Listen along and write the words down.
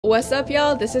What's up,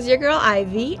 y'all? This is your girl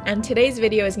Ivy, and today's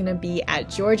video is gonna be at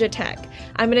Georgia Tech.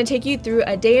 I'm gonna take you through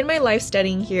a day in my life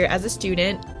studying here as a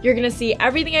student. You're gonna see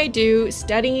everything I do,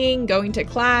 studying, going to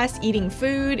class, eating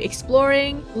food,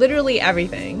 exploring, literally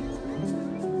everything.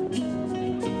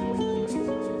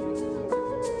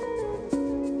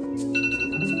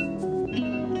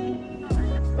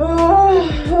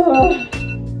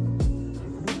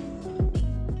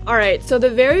 Alright, so the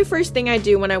very first thing I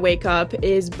do when I wake up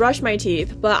is brush my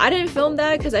teeth, but I didn't film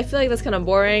that because I feel like that's kind of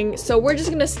boring, so we're just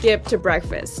gonna skip to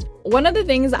breakfast. One of the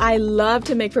things I love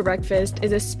to make for breakfast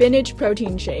is a spinach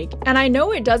protein shake, and I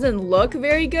know it doesn't look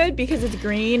very good because it's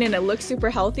green and it looks super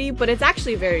healthy, but it's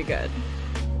actually very good.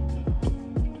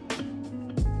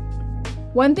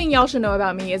 One thing y'all should know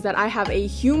about me is that I have a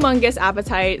humongous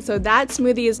appetite, so that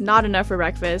smoothie is not enough for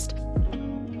breakfast.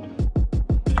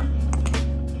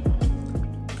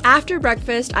 After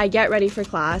breakfast, I get ready for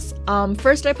class.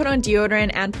 First I put on deodorant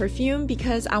and perfume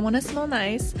because I want to smell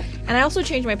nice, and I also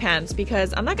change my pants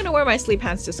because I'm not going to wear my sleep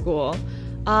pants to school.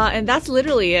 And that's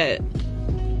literally it.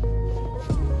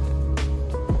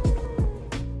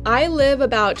 I live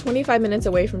about 25 minutes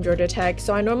away from Georgia Tech,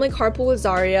 so I normally carpool with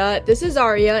Zaria. This is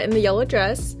Zaria in the yellow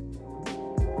dress.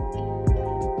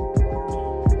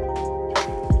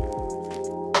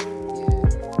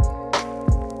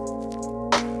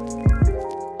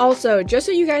 Also, just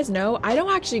so you guys know, I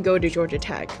don't actually go to Georgia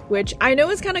Tech, which I know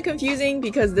is kind of confusing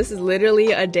because this is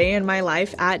literally a day in my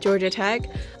life at Georgia Tech.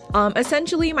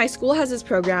 Essentially, my school has this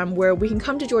program where we can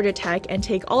come to Georgia Tech and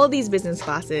take all of these business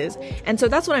classes, and so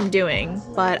that's what I'm doing,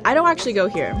 but I don't actually go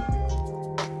here.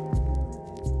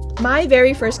 My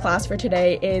very first class for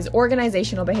today is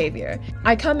organizational behavior.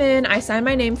 I come in, I sign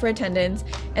my name for attendance,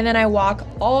 and then I walk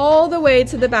all the way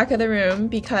to the back of the room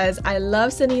because I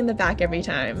love sitting in the back every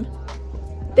time.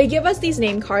 They give us these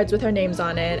name cards with our names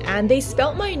on it, and they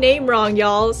spelt my name wrong,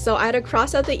 y'all, so I had to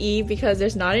cross out the E because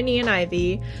there's not an E in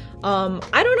Ivy.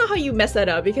 I don't know how you mess that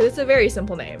up because it's a very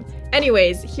simple name.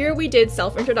 Anyways, here we did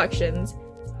self-introductions.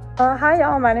 Hi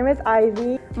y'all, my name is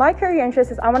Ivy. My career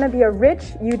interest is I want to be a rich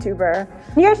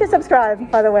YouTuber. You guys should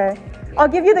subscribe, by the way. I'll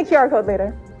give you the QR code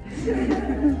later.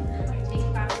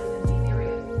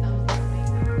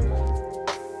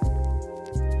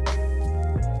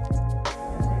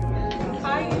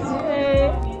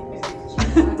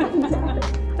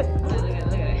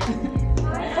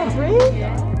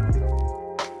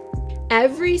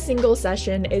 Every single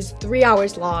session is 3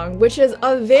 hours long, which is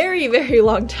a very, very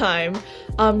long time.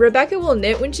 Rebecca will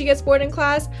knit when she gets bored in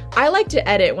class. I like to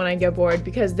edit when I get bored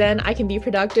because then I can be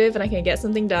productive and I can get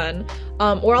something done.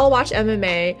 Or I'll watch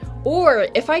MMA, or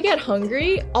if I get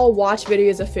hungry, I'll watch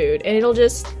videos of food and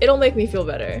it'll make me feel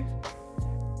better.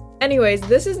 Anyways,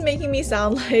 this is making me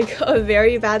sound like a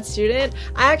very bad student.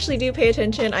 I actually do pay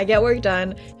attention, I get work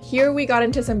done. Here we got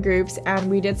into some groups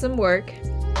and we did some work.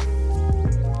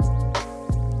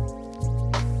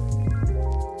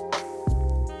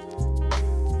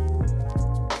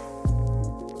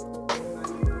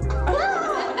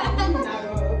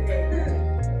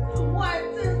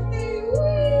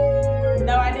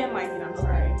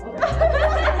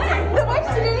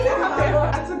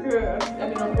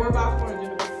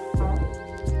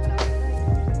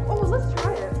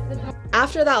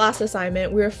 After that last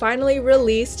assignment, we were finally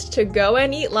released to go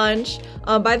and eat lunch.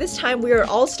 By this time, we were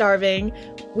all starving.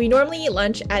 We normally eat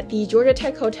lunch at the Georgia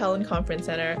Tech Hotel and Conference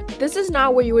Center. This is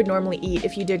not where you would normally eat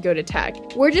if you did go to Tech.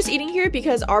 We're just eating here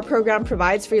because our program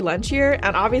provides free lunch here,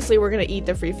 and obviously we're gonna eat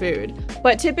the free food.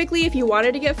 But typically, if you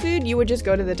wanted to get food, you would just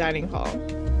go to the dining hall.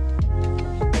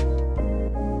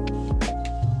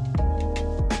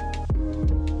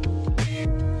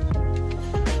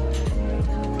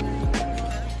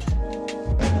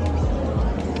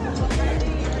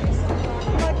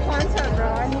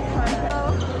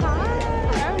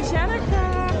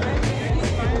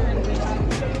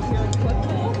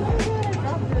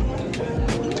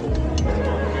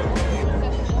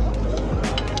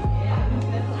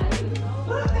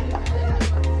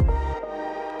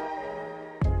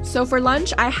 So for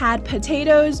lunch, I had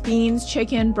potatoes, beans,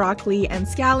 chicken, broccoli, and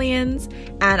scallions,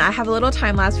 and I have a little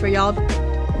time lapse for y'all.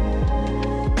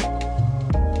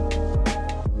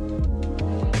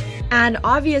 And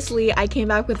obviously, I came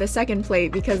back with a second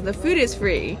plate because the food is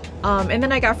free, and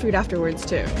then I got fruit afterwards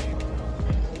too.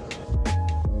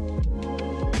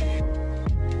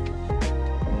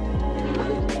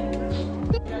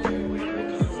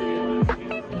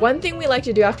 One thing we like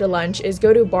to do after lunch is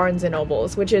go to Barnes &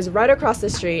 Nobles, which is right across the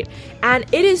street, and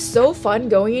it is so fun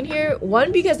going in here.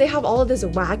 One, because they have all of this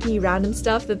wacky random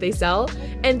stuff that they sell,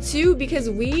 and two,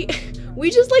 because we we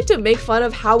just like to make fun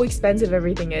of how expensive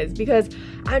everything is, because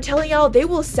I'm telling y'all, they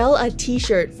will sell a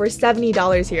t-shirt for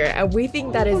 $70 here, and we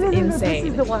think that is insane.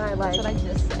 This is the one I like. That's what I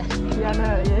just said. Yeah, no,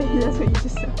 yeah, that's what you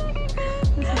just said.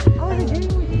 How is it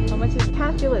getting? How much is?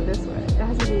 Can't feel it this way. It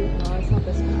has to be. No, it's not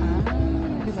this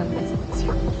one. Because I'm this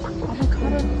one.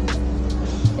 Avocado.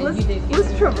 And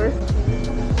Let's traverse.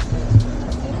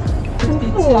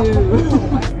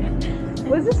 52.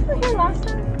 Was this for here last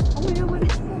time? Oh my god, what is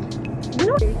this? You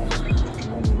know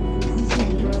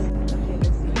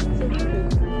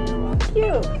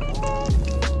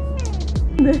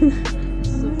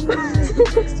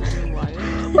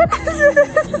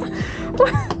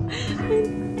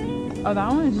Oh, that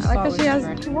one I just I like thought how was she has.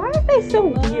 different. Why are they so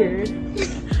weird?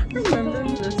 Remember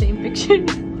the same picture?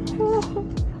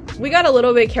 We got a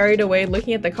little bit carried away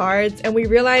looking at the cards, and we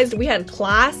realized we had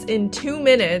class in 2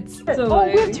 minutes. So, Oh,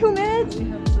 we have like, 2 minutes?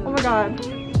 Oh my god.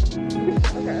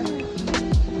 Okay.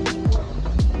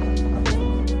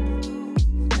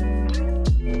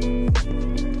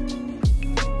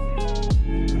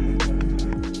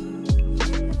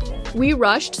 We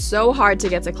rushed so hard to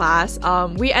get to class.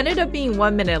 We ended up being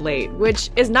 1 minute late,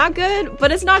 which is not good,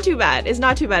 but it's not too bad. It's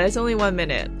not too bad. It's only 1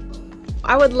 minute.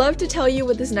 I would love to tell you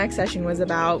what this next session was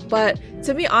about, but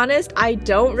to be honest, I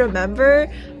don't remember.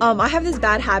 I have this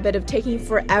bad habit of taking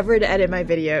forever to edit my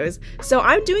videos. So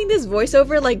I'm doing this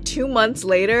voiceover like 2 months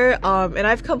later, and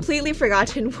I've completely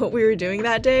forgotten what we were doing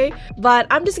that day, but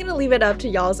I'm just gonna leave it up to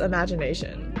y'all's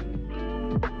imagination.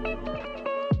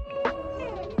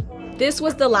 This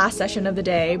was the last session of the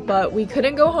day, but we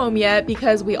couldn't go home yet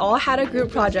because we all had a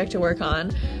group project to work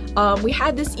on. We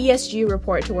had this ESG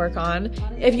report to work on.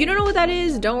 If you don't know what that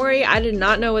is, don't worry, I did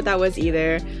not know what that was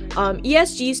either.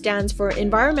 ESG stands for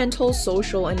Environmental,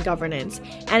 Social, and Governance,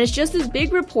 and it's just this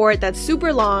big report that's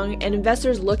super long, and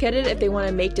investors look at it if they want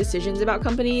to make decisions about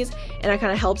companies, and it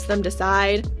kind of helps them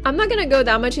decide. I'm not gonna go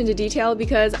that much into detail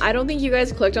because I don't think you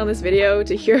guys clicked on this video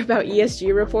to hear about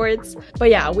ESG reports, but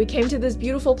yeah, we came to this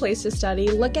beautiful place to study.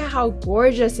 Look at how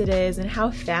gorgeous it is and how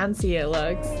fancy it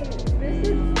looks. This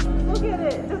is. Look at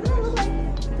it. Doesn't it look like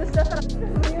the stuff that I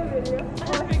video?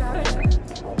 Oh, it's not.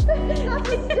 It's not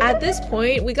the stuff. At this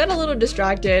point, we got a little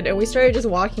distracted and we started just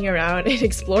walking around and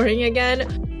exploring again.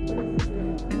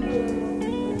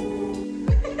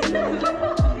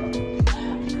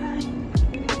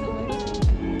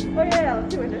 Oh yeah,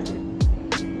 let's do it.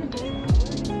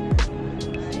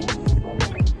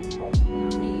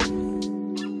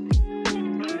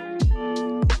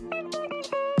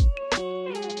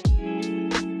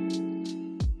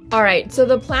 Alright, so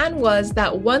the plan was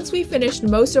that once we finished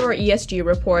most of our ESG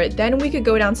report, then we could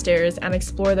go downstairs and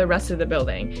explore the rest of the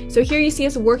building. So here you see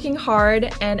us working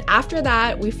hard, and after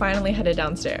that, we finally headed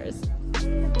downstairs.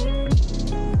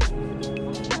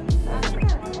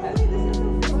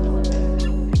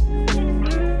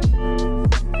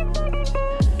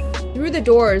 Through the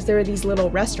doors, there were these little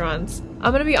restaurants.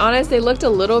 I'm gonna be honest, they looked a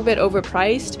little bit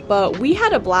overpriced, but we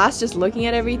had a blast just looking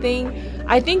at everything.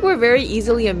 I think we're very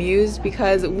easily amused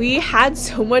because we had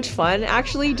so much fun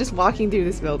actually just walking through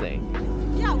this building.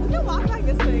 Yeah, we can walk like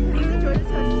this way because we enjoyed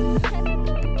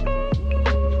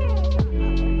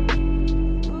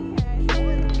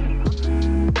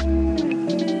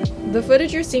it. The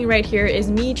footage you're seeing right here is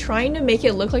me trying to make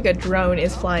it look like a drone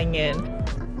is flying in.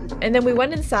 And then we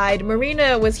went inside.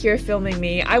 Marina was here filming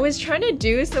me. I was trying to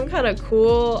do some kind of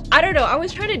cool, I don't know, I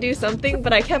was trying to do something,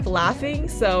 but I kept laughing,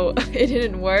 so it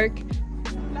didn't work.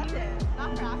 That's it.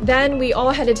 Not for acting. Then we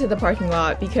all headed to the parking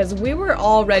lot because we were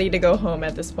all ready to go home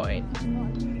at this point.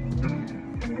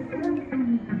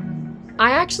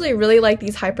 I actually really like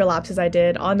these hyperlapses I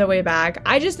did on the way back.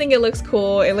 I just think it looks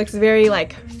cool. It looks very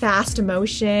like fast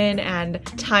motion and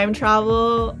time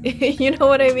travel. You know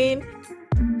what I mean?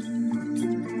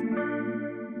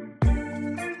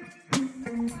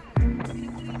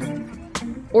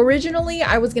 Originally,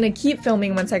 I was gonna keep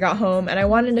filming once I got home, and I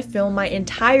wanted to film my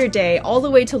entire day all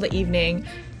the way till the evening,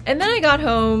 and then I got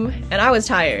home and I was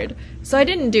tired, so I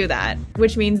didn't do that,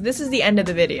 which means this is the end of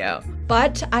the video.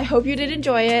 But I hope you did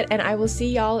enjoy it, and I will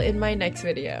see y'all in my next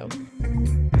video.